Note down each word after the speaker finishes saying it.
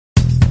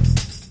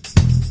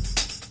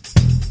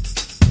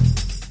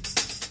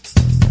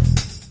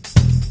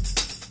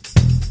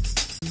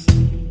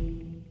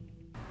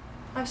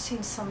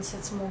seen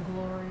sunsets more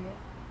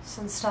glorious,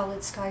 and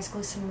starlit skies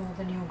glisten more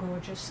than your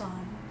gorgeous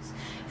eyes.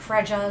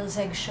 Fragile as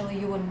eggshell,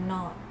 you are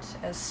not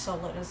as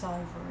solid as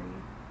ivory.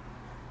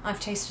 I've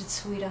tasted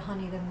sweeter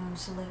honey than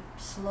those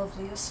lips.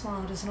 Lovelier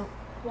smile does not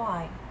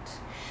quite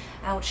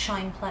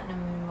outshine platinum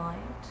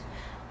moonlight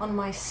on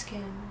my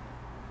skin.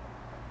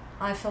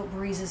 I felt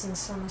breezes in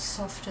summer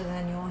softer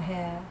than your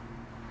hair,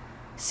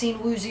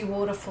 seen woozy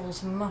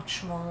waterfalls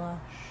much more lush.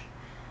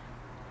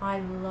 I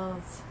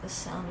love the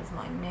sound of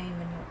my name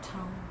in your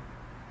tongue,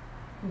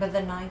 but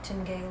the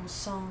nightingale's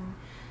song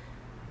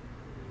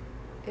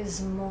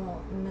is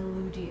more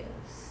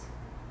melodious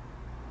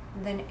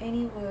than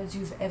any words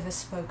you've ever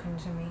spoken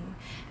to me,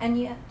 and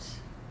yet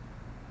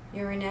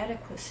your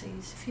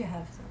inadequacies, if you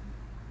have them,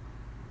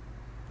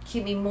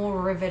 keep me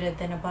more riveted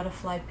than a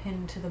butterfly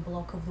pinned to the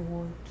block of the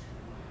wood,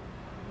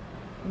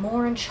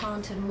 more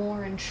enchanted,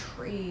 more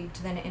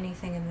intrigued than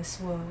anything in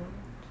this world.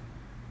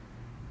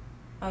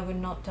 I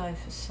would not die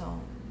for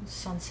songs,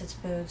 sunsets,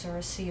 birds, or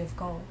a sea of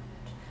gold,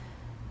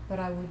 but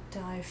I would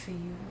die for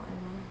you, my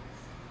love.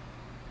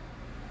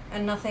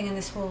 And nothing in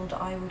this world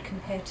I would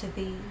compare to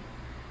thee.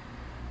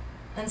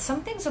 And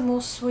some things are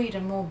more sweet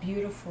and more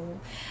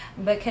beautiful,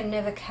 but can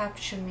never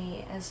capture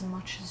me as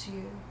much as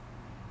you.